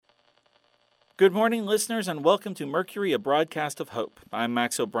Good morning, listeners, and welcome to Mercury, a broadcast of hope. I'm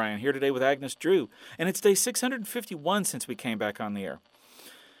Max O'Brien, here today with Agnes Drew, and it's day 651 since we came back on the air.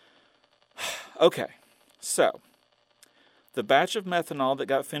 Okay, so the batch of methanol that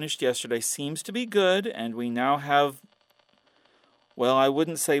got finished yesterday seems to be good, and we now have, well, I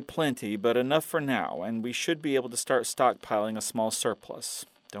wouldn't say plenty, but enough for now, and we should be able to start stockpiling a small surplus.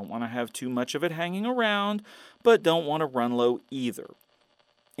 Don't want to have too much of it hanging around, but don't want to run low either.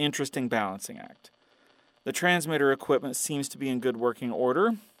 Interesting balancing act. The transmitter equipment seems to be in good working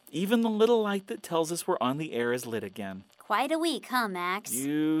order. Even the little light that tells us we're on the air is lit again. Quite a week, huh, Max?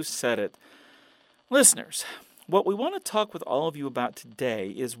 You said it. Listeners, what we want to talk with all of you about today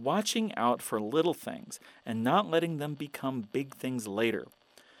is watching out for little things and not letting them become big things later.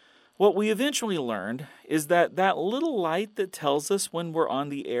 What we eventually learned is that little light that tells us when we're on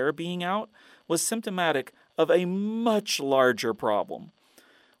the air being out was symptomatic of a much larger problem.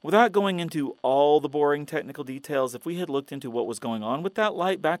 Without going into all the boring technical details, if we had looked into what was going on with that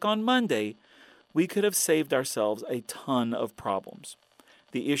light back on Monday, we could have saved ourselves a ton of problems.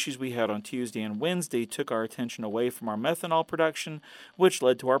 The issues we had on Tuesday and Wednesday took our attention away from our methanol production, which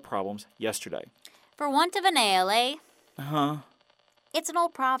led to our problems yesterday. For want of a nail, eh? Uh-huh. It's an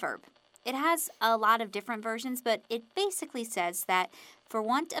old proverb. It has a lot of different versions, but it basically says that for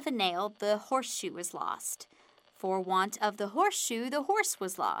want of a nail, the horseshoe was lost. For want of the horseshoe, the horse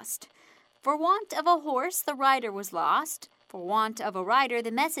was lost. For want of a horse, the rider was lost. For want of a rider,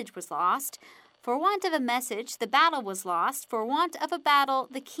 the message was lost. For want of a message, the battle was lost. For want of a battle,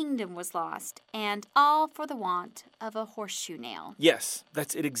 the kingdom was lost. And all for the want of a horseshoe nail. Yes,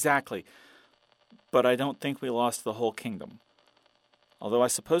 that's it exactly. But I don't think we lost the whole kingdom. Although I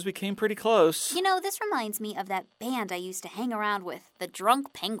suppose we came pretty close. You know, this reminds me of that band I used to hang around with, the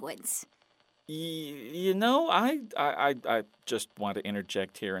Drunk Penguins. You know, I just want to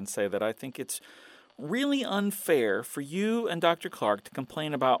interject here and say that I think it's really unfair for you and Dr. Clark to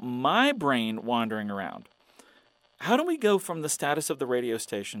complain about my brain wandering around. How do we go from the status of the radio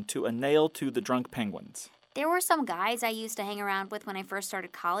station to a nail to the Drunk Penguins? There were some guys I used to hang around with when I first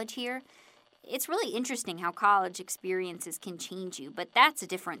started college here. It's really interesting how college experiences can change you, but that's a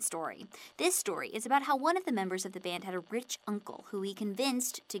different story. This story is about how one of the members of the band had a rich uncle who he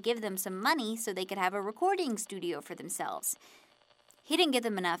convinced to give them some money so they could have a recording studio for themselves. He didn't give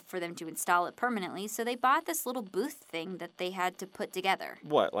them enough for them to install it permanently, so they bought this little booth thing that they had to put together.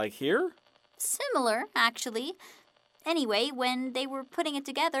 What, like here? Similar, actually. Anyway, when they were putting it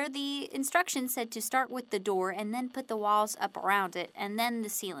together, the instructions said to start with the door and then put the walls up around it and then the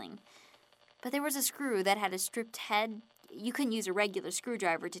ceiling. But there was a screw that had a stripped head. You couldn't use a regular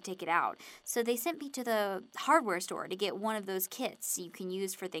screwdriver to take it out. So they sent me to the hardware store to get one of those kits you can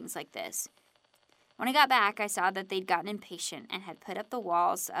use for things like this. When I got back, I saw that they'd gotten impatient and had put up the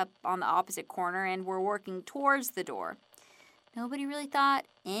walls up on the opposite corner and were working towards the door. Nobody really thought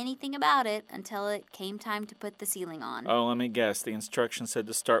anything about it until it came time to put the ceiling on. Oh, let me guess. The instructions said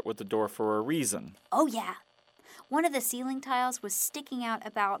to start with the door for a reason. Oh, yeah. One of the ceiling tiles was sticking out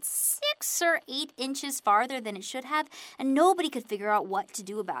about 6 or 8 inches farther than it should have, and nobody could figure out what to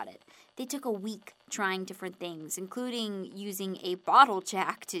do about it. They took a week trying different things, including using a bottle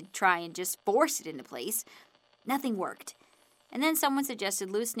jack to try and just force it into place. Nothing worked. And then someone suggested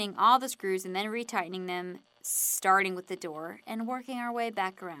loosening all the screws and then retightening them, starting with the door, and working our way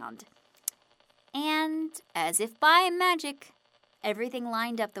back around. And, as if by magic, everything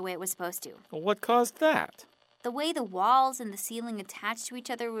lined up the way it was supposed to. Well, what caused that? The way the walls and the ceiling attached to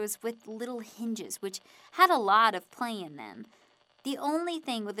each other was with little hinges, which had a lot of play in them. The only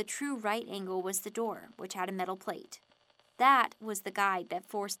thing with a true right angle was the door, which had a metal plate. That was the guide that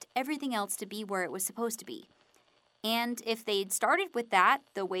forced everything else to be where it was supposed to be. And if they'd started with that,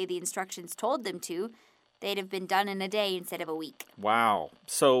 the way the instructions told them to, they'd have been done in a day instead of a week. Wow.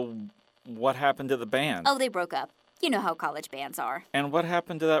 So what happened to the band? Oh, they broke up. You know how college bands are. And what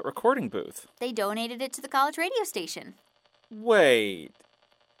happened to that recording booth? They donated it to the college radio station. Wait.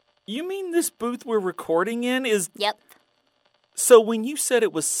 You mean this booth we're recording in is... Yep. So when you said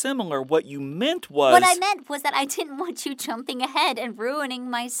it was similar, what you meant was... What I meant was that I didn't want you jumping ahead and ruining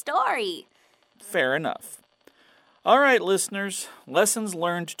my story. Fair enough. All right, listeners. Lessons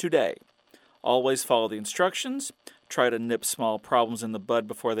learned today. Always follow the instructions. Try to nip small problems in the bud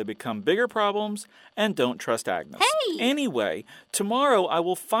before they become bigger problems, and don't trust Agnes. Hey! Anyway, tomorrow I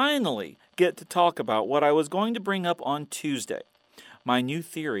will finally get to talk about what I was going to bring up on Tuesday. My new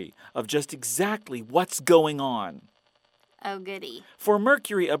theory of just exactly what's going on. Oh, goody. For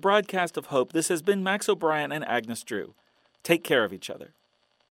Mercury, a broadcast of hope, this has been Max O'Brien and Agnes Drew. Take care of each other.